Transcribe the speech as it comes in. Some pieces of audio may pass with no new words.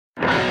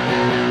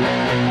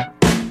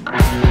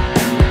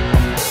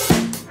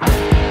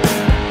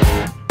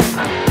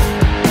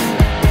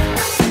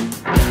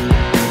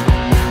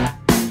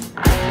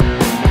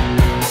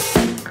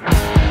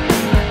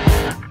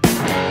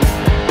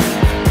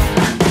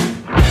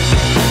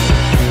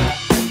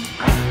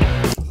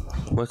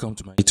Welcome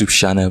to my YouTube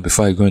channel.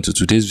 Before I go into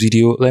today's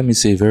video, let me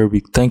say a very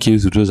big thank you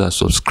to those that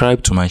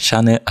subscribe to my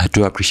channel. I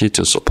do appreciate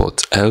your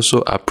support. I also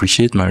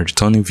appreciate my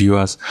returning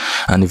viewers,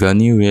 and if you are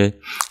new here,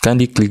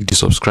 kindly click the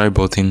subscribe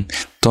button,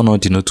 turn on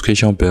the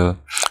notification bell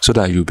so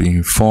that you'll be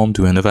informed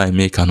whenever I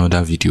make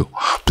another video.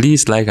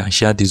 Please like and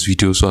share this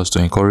video so as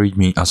to encourage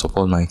me and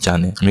support my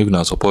channel. Make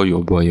sure support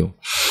your boy.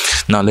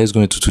 Now let's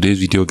go into today's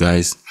video,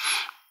 guys.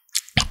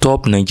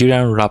 Top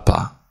Nigerian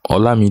rapper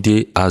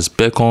Olamide has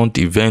beckoned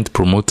event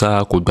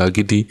promoter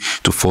Kodbagidi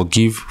to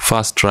forgive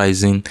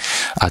fast-rising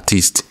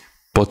artist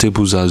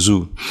Portable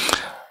Zazu.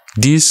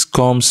 This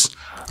comes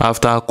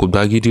after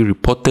Kodbagidi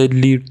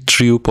reportedly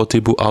threw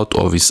Portable out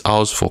of his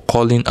house for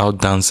calling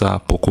out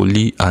dancer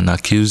Pokoli and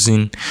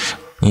accusing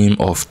him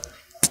of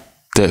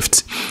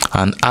theft,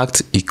 an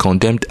act he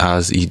condemned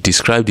as he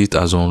described it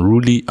as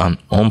unruly and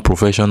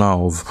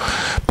unprofessional of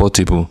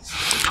Portable.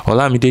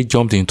 Olamide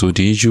jumped into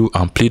the issue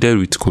and pleaded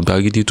with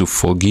Kodbagidi to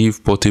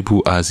forgive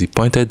Portable, as he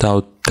pointed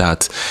out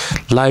that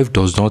life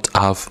does not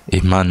have a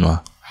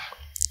manual.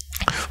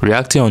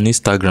 Reacting on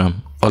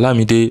Instagram,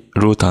 Olamide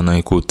wrote, and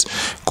I quote,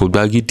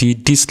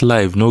 "Kodbagidi, this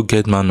life no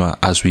get manual,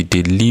 as we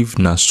dey live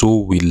na so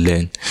we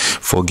learn.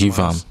 Forgive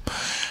am."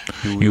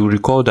 You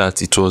recall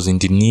that it was in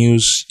the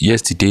news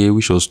yesterday,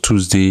 which was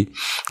Tuesday,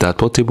 that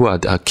Portable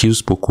had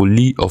accused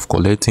Pokoli of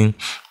collecting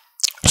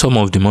some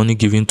of the money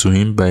given to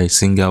him by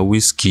singer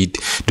Wizkid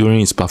during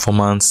his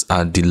performance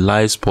at the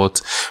Live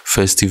Sport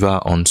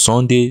Festival on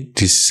Sunday,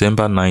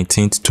 December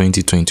 19th,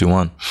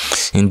 2021.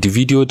 In the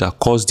video that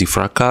caused the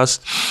fracas,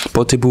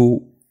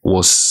 Portable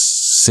was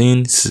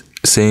seen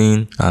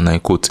saying, and I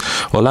quote,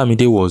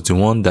 "Olamide was the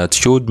one that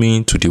showed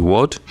me to the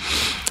world.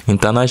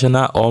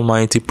 International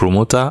almighty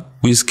promoter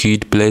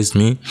Wizkid blessed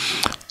me.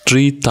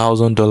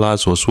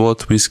 $3,000 was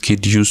what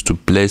Wizkid used to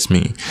bless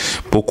me.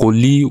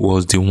 Pokoli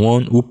was the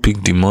one who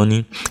picked the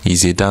money.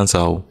 He's a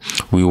dancer.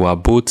 We were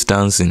both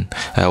dancing.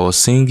 I was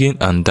singing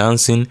and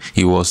dancing.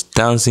 He was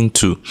dancing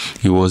too.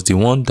 He was the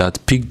one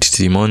that picked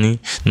the money.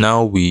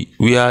 Now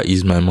where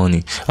is my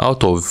money?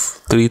 Out of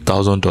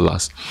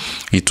 $3,000,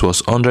 it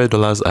was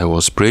 $100 I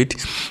was paid.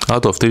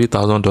 Out of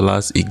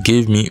 $3,000, he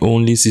gave me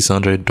only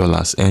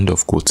 $600. End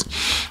of quote.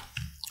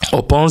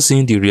 Upon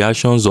seeing the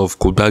reactions of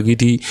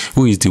Kodbagidi,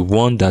 who is the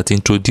one that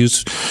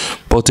introduced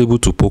Portable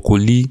to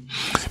Pokoli,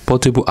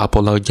 Portable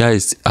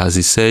apologized, as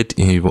he said,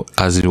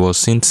 as he was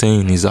seen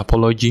saying in his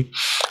apology,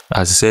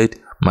 as he said,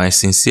 "My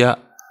sincere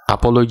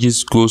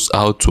apologies goes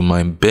out to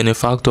my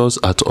benefactors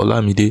at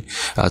Olamide,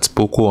 at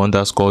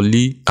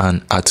Poko_Lee,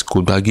 and at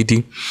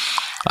Kodbagidi.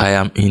 I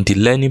am in the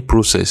learning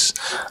process.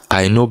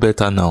 I know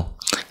better now.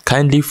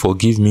 Kindly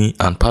forgive me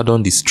and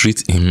pardon the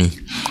street in me.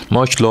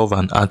 Much love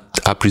and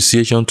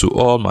appreciation to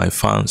all my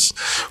fans.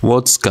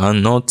 Words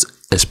cannot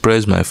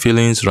express my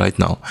feelings right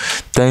now.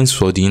 Thanks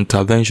for the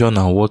intervention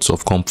and words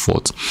of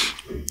comfort.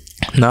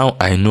 Now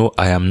I know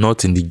I am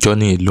not in the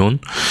journey alone.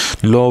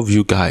 Love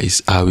you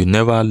guys. I will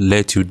never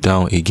let you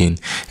down again.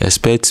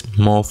 Expect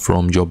more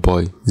from your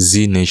boy,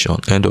 Z Nation."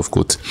 End of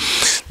quote.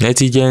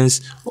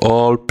 Netizens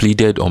all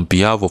pleaded on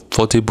behalf of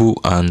Portable,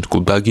 and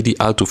Kodbagidi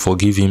had to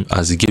forgive him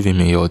as he gave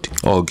him a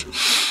hug.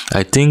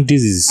 I think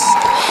this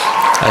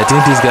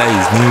guy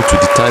is new to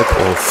the type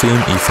of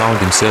fame he found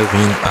himself in,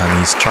 and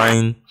he's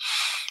trying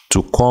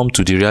to come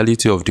to the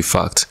reality of the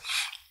fact.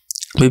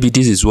 Maybe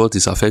this is what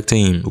is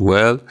affecting him.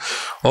 Well,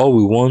 all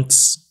we want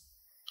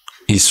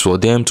is for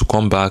them to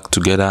come back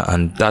together,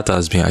 and that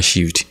has been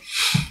achieved.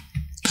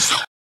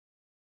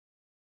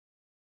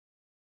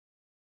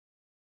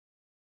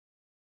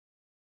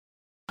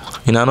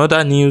 In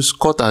another news,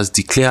 court has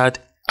declared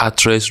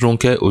actress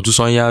Ronke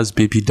Odusanya's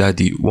baby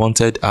daddy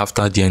wanted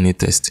after DNA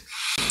test.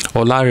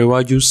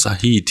 Olarewaju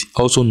Saheed,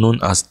 also known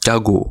as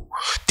Jago,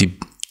 the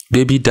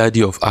baby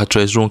daddy of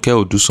actress Ronke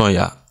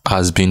Odusanya,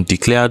 has been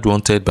declared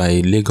wanted by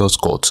a Lagos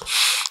court.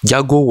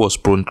 Jago was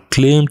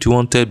proclaimed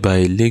wanted by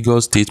a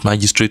Lagos State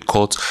Magistrate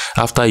Court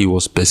after he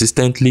was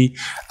persistently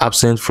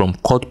absent from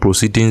court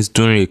proceedings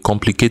during a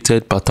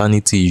complicated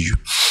paternity issue.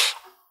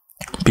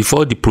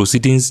 Before the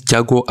proceedings,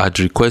 Jago had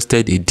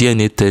requested a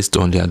DNA test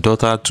on their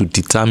daughter to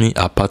determine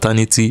her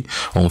paternity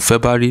on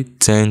February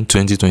 10,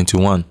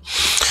 2021.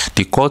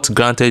 The court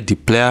granted the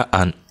player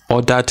and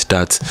ordered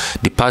that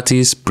the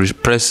parties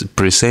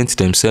present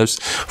themselves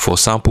for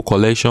sample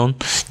collection.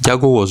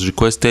 Jago was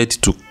requested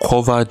to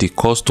cover the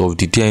cost of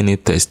the DNA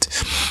test.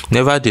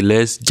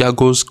 Nevertheless,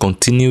 Jago's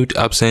continued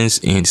absence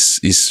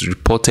is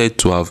reported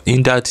to have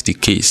hindered the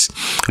case,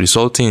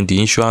 resulting in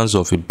the issuance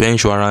of a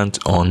bench warrant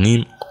on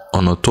him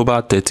on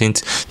October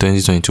 13th,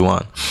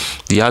 2021.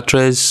 The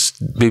actress'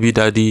 baby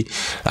daddy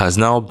has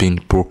now been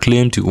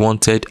proclaimed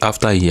wanted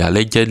after he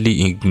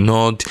allegedly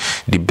ignored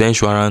the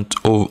bench warrant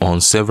on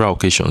several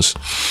occasions.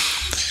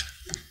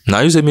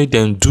 Now you say make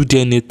them do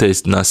DNA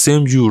test. Now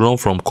same you run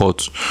from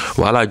court.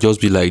 While I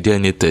just be like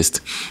DNA test.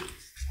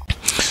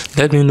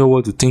 Let me know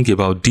what you think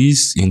about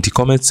this in the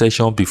comment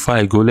section. Before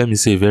I go, let me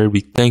say a very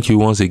big thank you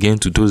once again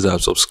to those that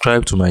have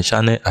subscribed to my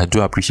channel. I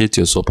do appreciate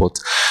your support.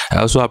 I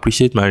also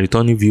appreciate my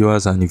returning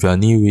viewers, and if you are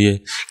new here,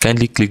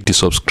 kindly click the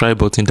subscribe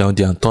button down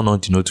there and turn on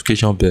the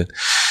notification bell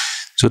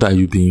so that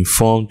you'll be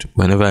informed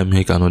whenever I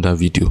make another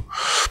video.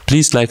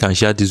 Please like and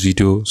share this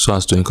video so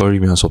as to encourage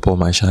me and support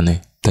my channel.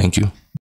 Thank you.